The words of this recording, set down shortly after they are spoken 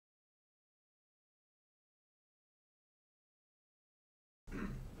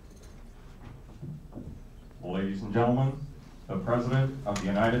Ladies and gentlemen, the President of the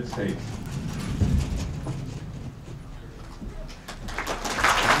United States.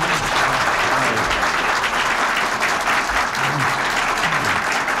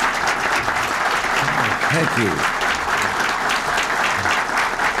 Thank you.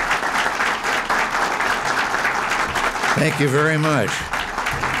 Thank you very much.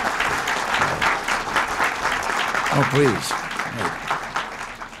 Oh, please.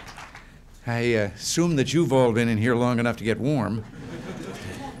 I assume that you've all been in here long enough to get warm.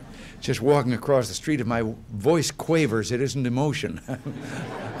 Just walking across the street, if my voice quavers, it isn't emotion.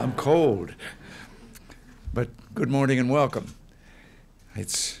 I'm cold. But good morning and welcome.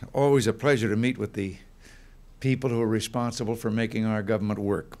 It's always a pleasure to meet with the people who are responsible for making our government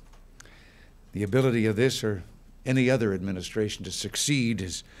work. The ability of this or any other administration to succeed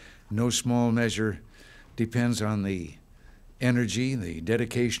is no small measure depends on the energy, the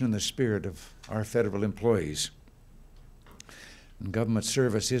dedication, and the spirit of our federal employees. And government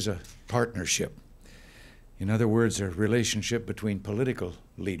service is a partnership. In other words, a relationship between political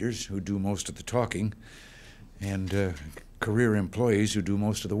leaders who do most of the talking and career employees who do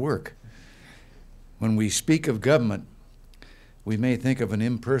most of the work. When we speak of government, we may think of an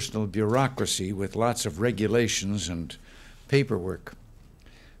impersonal bureaucracy with lots of regulations and paperwork.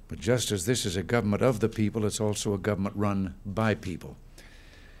 But just as this is a government of the people, it's also a government run by people.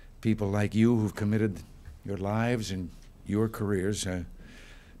 People like you who've committed your lives and your careers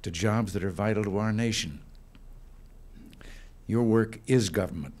to jobs that are vital to our nation. Your work is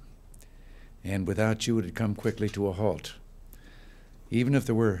government, and without you it'd come quickly to a halt. Even if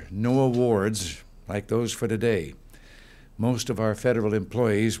there were no awards like those for today, most of our federal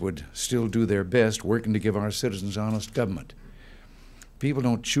employees would still do their best working to give our citizens honest government. People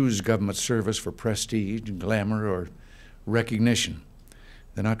don't choose government service for prestige, glamour, or recognition.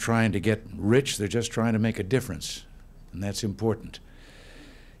 They're not trying to get rich, they're just trying to make a difference, and that's important.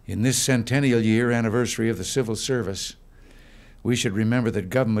 In this centennial year anniversary of the civil service, we should remember that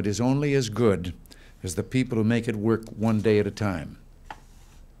government is only as good as the people who make it work one day at a time.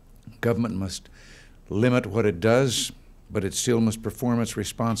 Government must limit what it does, but it still must perform its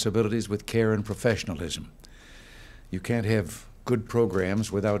responsibilities with care and professionalism. You can't have good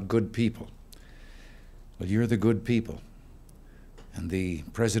programs without good people. Well, you're the good people, and the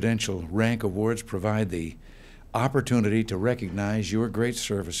Presidential Rank Awards provide the opportunity to recognize your great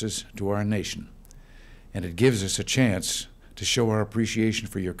services to our nation, and it gives us a chance to show our appreciation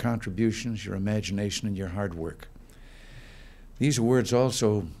for your contributions, your imagination, and your hard work. These awards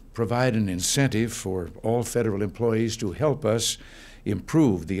also provide an incentive for all federal employees to help us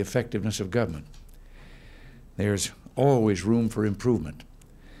improve the effectiveness of government. There's always room for improvement.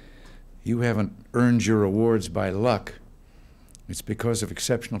 You haven't earned your awards by luck. It's because of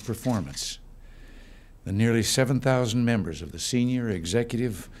exceptional performance. The nearly 7,000 members of the senior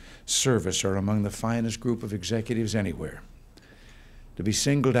executive service are among the finest group of executives anywhere. To be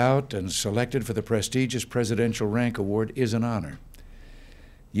singled out and selected for the prestigious Presidential Rank Award is an honor.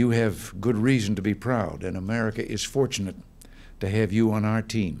 You have good reason to be proud, and America is fortunate to have you on our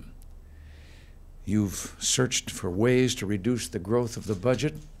team. You've searched for ways to reduce the growth of the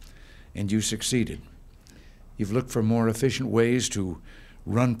budget, and you succeeded. You've looked for more efficient ways to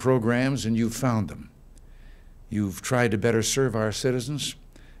run programs, and you've found them. You've tried to better serve our citizens,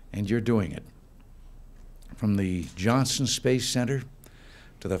 and you're doing it. From the Johnson Space Center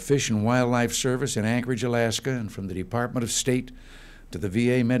to the Fish and Wildlife Service in Anchorage, Alaska, and from the Department of State to the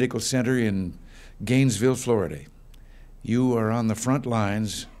VA Medical Center in Gainesville, Florida. You are on the front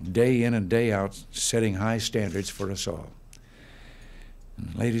lines day in and day out, setting high standards for us all.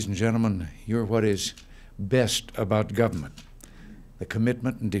 And ladies and gentlemen, you're what is best about government, the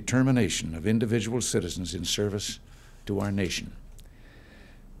commitment and determination of individual citizens in service to our nation.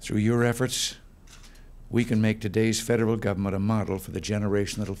 Through your efforts, we can make today's federal government a model for the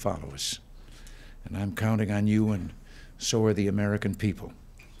generation that'll follow us. And I'm counting on you, and so are the American people.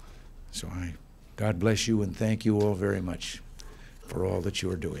 So God bless you, and thank you all very much for all that you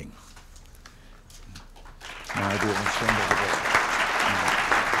are doing. Now I do want to stand over there.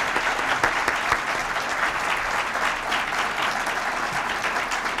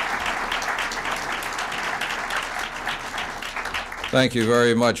 Thank you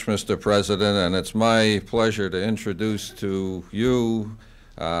very much, Mr. President, and it's my pleasure to introduce to you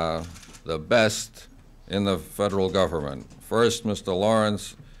the best in the federal government. First, Mr.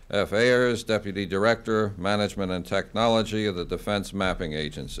 Lawrence F. Ayers, Deputy Director, Management and Technology of the Defense Mapping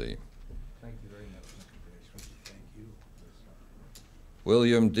Agency. Thank you very much, Mr. Grace. Thank you.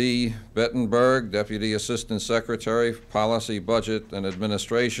 William D. Bettenberg, Deputy Assistant Secretary, Policy, Budget, and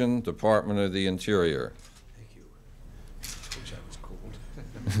Administration, Department of the Interior. Thank you.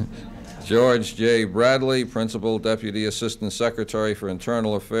 George J. Bradley, Principal Deputy Assistant Secretary for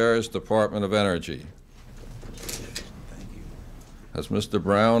Internal Affairs, Department of Energy. Has Mr.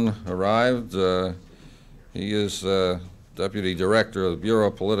 Brown arrived? He is Deputy Director of the Bureau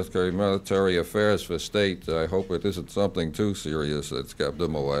of Political and Military Affairs for State. I hope it isn't something too serious that's kept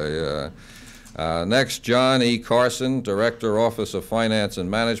him away. Next, John E. Carson, Director, Office of Finance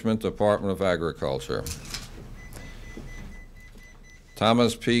and Management, Department of Agriculture.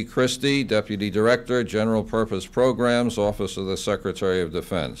 Thomas P. Christie, Deputy Director, General Purpose Programs, Office of the Secretary of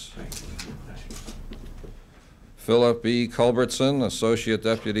Defense. Philip B. Culbertson, Associate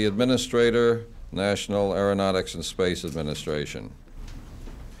Deputy Administrator, National Aeronautics and Space Administration.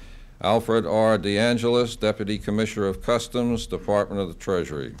 Alfred R. DeAngelis, Deputy Commissioner of Customs, Department of the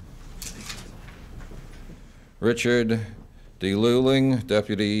Treasury. Richard D. Luling,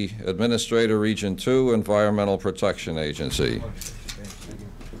 Deputy Administrator, Region 2, Environmental Protection Agency.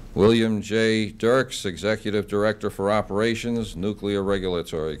 William J. Dirks, Executive Director for Operations, Nuclear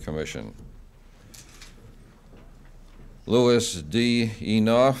Regulatory Commission. Louis D.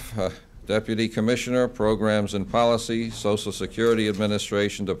 Enoff, Deputy Commissioner, Programs and Policy, Social Security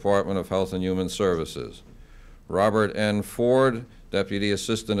Administration, Department of Health and Human Services. Robert N. Ford, Deputy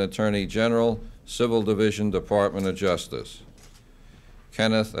Assistant Attorney General, Civil Division, Department of Justice.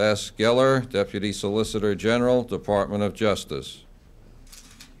 Kenneth S. Geller, Deputy Solicitor General, Department of Justice.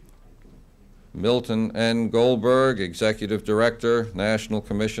 Milton N. Goldberg, Executive Director, National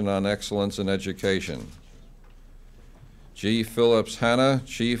Commission on Excellence in Education. G. Phillips Hanna,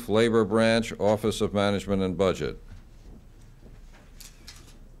 Chief Labor Branch, Office of Management and Budget.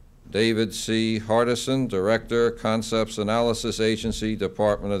 David C. Hardison, Director, Concepts Analysis Agency,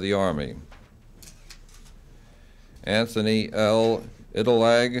 Department of the Army. Anthony L.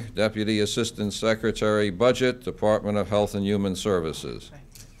 Idalag, Deputy Assistant Secretary, Budget, Department of Health and Human Services.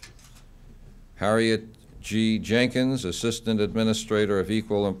 Harriet G. Jenkins, Assistant Administrator of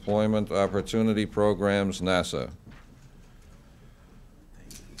Equal Employment Opportunity Programs, NASA.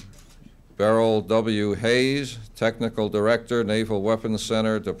 Beryl W. Hayes, Technical Director, Naval Weapons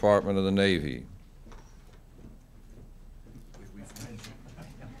Center, Department of the Navy.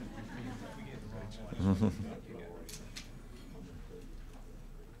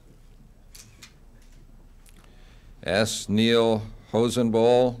 S. Neil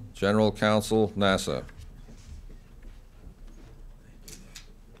Hosenball, General Counsel, NASA.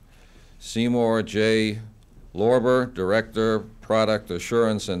 Seymour J. Lorber, Director, Product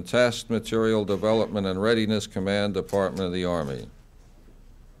Assurance and Test, Material Development and Readiness Command, Department of the Army.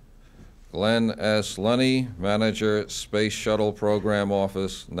 Glenn S. Lunny, Manager, Space Shuttle Program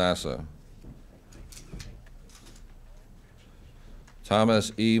Office, NASA.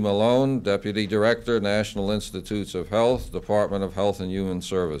 Thomas E. Malone, Deputy Director, National Institutes of Health, Department of Health and Human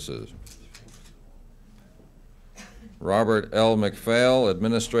Services. Robert L. McPhail,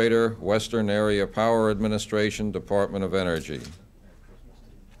 Administrator, Western Area Power Administration, Department of Energy.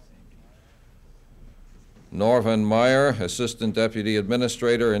 Norvan Meyer, Assistant Deputy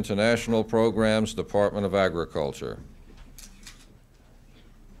Administrator, International Programs, Department of Agriculture.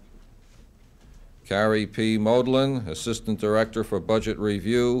 Carrie P. Modlin, Assistant Director for Budget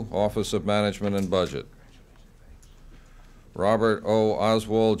Review, Office of Management and Budget. Robert O.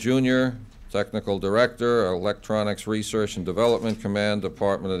 Oswald, Jr., Technical Director, Electronics Research and Development Command,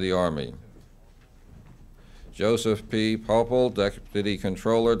 Department of the Army. Joseph P. Popel, Deputy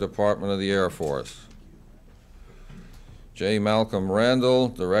Controller, Department of the Air Force. J. Malcolm Randall,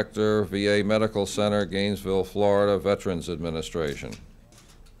 Director, VA Medical Center, Gainesville, Florida, Veterans Administration.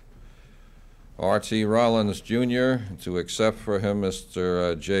 R.T. Rollins, Jr., to accept for him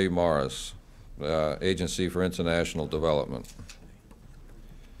Mr. J. Morris, Agency for International Development.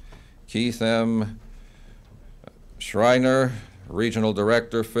 Keith M. Schreiner, Regional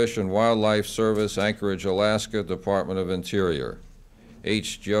Director, Fish and Wildlife Service, Anchorage, Alaska, Department of Interior.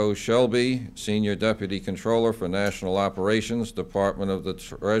 H. Joe Shelby, Senior Deputy Controller for National Operations, Department of the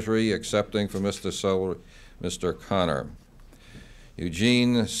Treasury, accepting for Mr. Connor.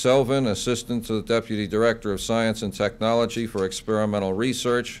 Eugene Selvin, Assistant to the Deputy Director of Science and Technology for Experimental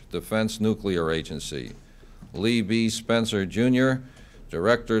Research, Defense Nuclear Agency. Lee B. Spencer, Jr.,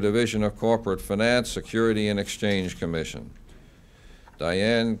 Director, Division of Corporate Finance, Security and Exchange Commission.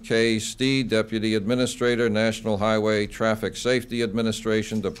 Diane K. Steed, Deputy Administrator, National Highway Traffic Safety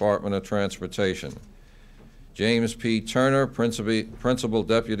Administration, Department of Transportation. James P. Turner, Principal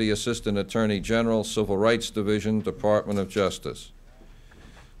Deputy Assistant Attorney General, Civil Rights Division, Department of Justice.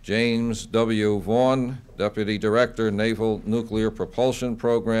 James W. Vaughn, Deputy Director, Naval Nuclear Propulsion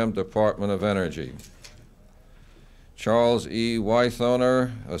Program, Department of Energy. Charles E.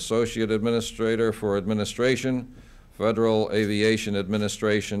 Wythoner, Associate Administrator for Administration, Federal Aviation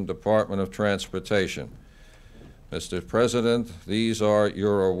Administration, Department of Transportation. Mr. President, these are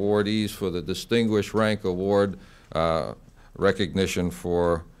your awardees for the Distinguished Rank Award recognition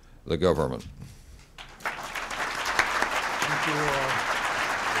for the government. Thank you all.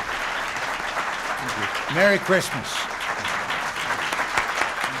 Thank you. Merry Christmas.